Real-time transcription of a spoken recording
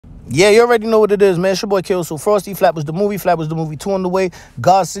Yeah, you already know what it is, man. It's your boy K.O. So Frosty. Flatbush the movie 2 on the way.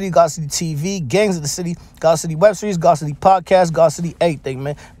 God City TV, Gangs of the City, God City web series, God City podcast, God City everything,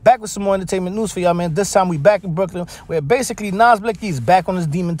 man. Back with some more entertainment news for y'all, man. This time we back in Brooklyn, where basically Blixky is back on his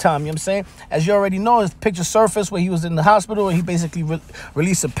demon time, you know what I'm saying? As you already know, his picture surfaced where he was in the hospital, and he basically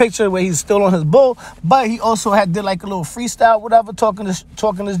released a picture where he's still on his bull, but he also did like a little freestyle, whatever, talking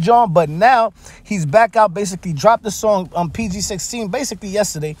his John. But now he's back out, basically dropped the song PG16 basically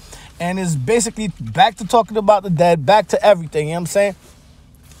yesterday, and is basically back to talking about the dead, back to everything, you know what I'm saying?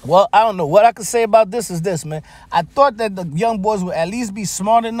 Well, I don't know. What I could say about this is this, man. I thought that the young boys would at least be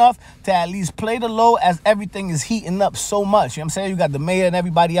smart enough to at least play the low as everything is heating up so much. You know what I'm saying? You got the mayor and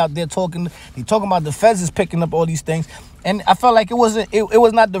everybody out there talking. They talking about the feds is picking up all these things. And I felt like it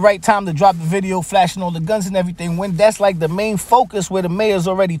was not the right time to drop the video flashing all the guns and everything when that's like the main focus where the mayor's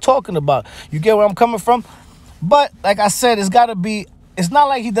already talking about. You get where I'm coming from? But like I said, it's got to be... It's not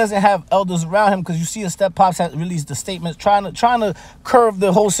like he doesn't have elders around him, because you see his step pops has released the statements trying to curve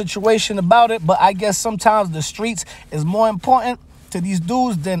the whole situation about it. But I guess sometimes the streets is more important to these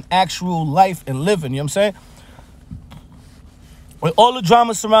dudes than actual life and living. You know what I'm saying? With all the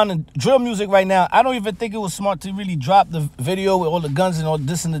drama surrounding drill music right now, I don't even think it was smart to really drop the video with all the guns and all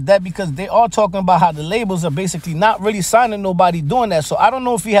this and that, because they are talking about how the labels are basically not really signing nobody doing that. So I don't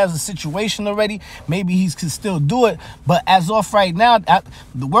know if he has a situation already. Maybe he can still do it. But as of right now,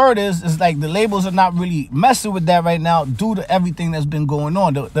 the word is like the labels are not really messing with that right now due to everything that's been going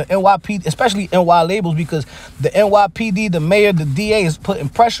on. The NYPD, especially NY labels, because the NYPD, the mayor, the DA is putting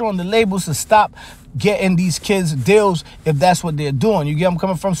pressure on the labels to stop getting these kids deals if that's what they're doing. You get where I'm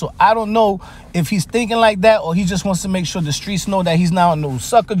coming from? So I don't know if he's thinking like that, or he just wants to make sure the streets know that he's not on no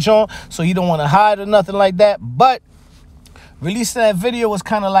sucker joint, so he don't want to hide or nothing like that. But releasing that video was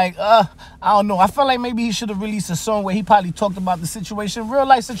kind of like, I don't know. I felt like maybe he should have released a song where he probably talked about the situation, real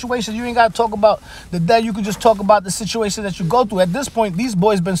life situation. You ain't got to talk about the dead. You could just talk about the situation that you go through. At this point, these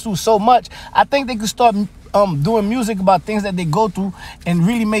boys been through so much. I think they could start doing music about things that they go through and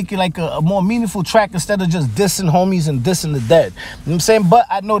really make it like a more meaningful track instead of just dissing homies and dissing the dead. You know what I'm saying? But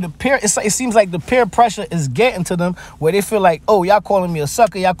I know it seems like the peer pressure is getting to them where they feel like, oh, y'all calling me a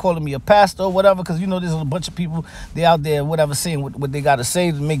sucker, y'all calling me a pastor or whatever, because you know there's a bunch of people, they out there, whatever, saying what they got to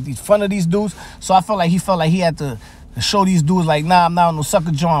say to make fun of these dudes. So I felt like he had to show these dudes like, nah, I'm not on no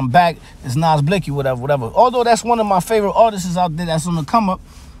sucker joint, I'm back. It's Blixky, whatever. Although that's one of my favorite artists out there that's on the come up,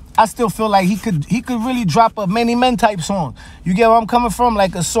 I still feel like he could really drop a Many Men type song. You get where I'm coming from?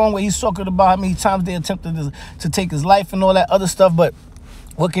 Like a song where he's talking about how many times they attempted to take his life and all that other stuff. But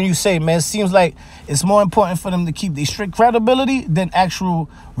what can you say, man? It seems like it's more important for them to keep their strict credibility than actual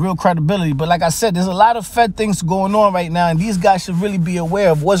real credibility. But like I said, there's a lot of Fed things going on right now, and these guys should really be aware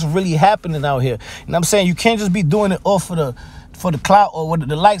of what's really happening out here. And I'm saying you can't just be doing it all for the clout or what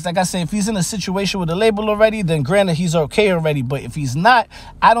the likes. Like I said, if he's in a situation with a label already, then granted he's okay already. But if he's not,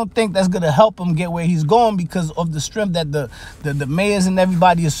 I don't think that's gonna help him get where he's going, because of the strength that the mayors and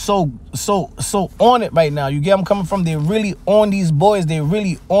everybody is so on it right now. You get where I'm coming from? They're really on these boys. They're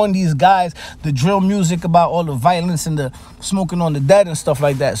really on these guys. The drill music about all the violence and the smoking on the dead and stuff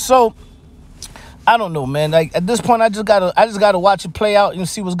like that. So I don't know, man. Like at this point, I just gotta watch it play out and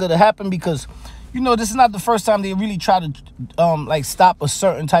see what's gonna happen, because you know, this is not the first time they really try to like stop a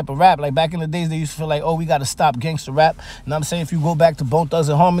certain type of rap. Like back in the days, they used to feel like, oh, we got to stop gangster rap. And I'm saying, if you go back to Bone Thugs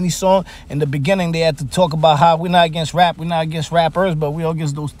and Harmony song, in the beginning, they had to talk about how we're not against rap, we're not against rappers, but we're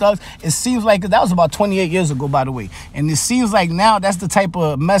against those thugs. It seems like that was about 28 years ago, by the way. And it seems like now that's the type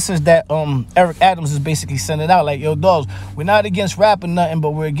of message that Eric Adams is basically sending out. Like, yo, dogs, we're not against rap or nothing,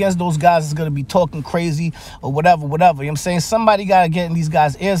 but we're against those guys that's going to be talking crazy or whatever. You know what I'm saying? Somebody got to get in these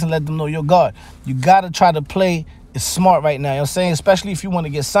guys' ears and let them know, yo, God, you got to try to play is smart right now. You know what I'm saying? Especially if you want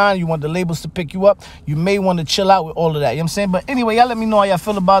to get signed, you want the labels to pick you up, you may want to chill out with all of that. You know what I'm saying? But anyway, y'all let me know how y'all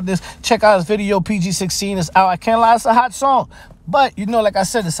feel about this. Check out this video, PG16 is out. I can't lie, it's a hot song. But, you know, like I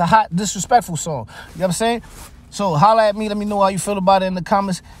said, it's a hot, disrespectful song. You know what I'm saying? So holla at me. Let me know how you feel about it in the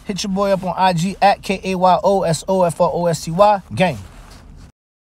comments. Hit your boy up on IG at KAYOSOFROSTY. Gang.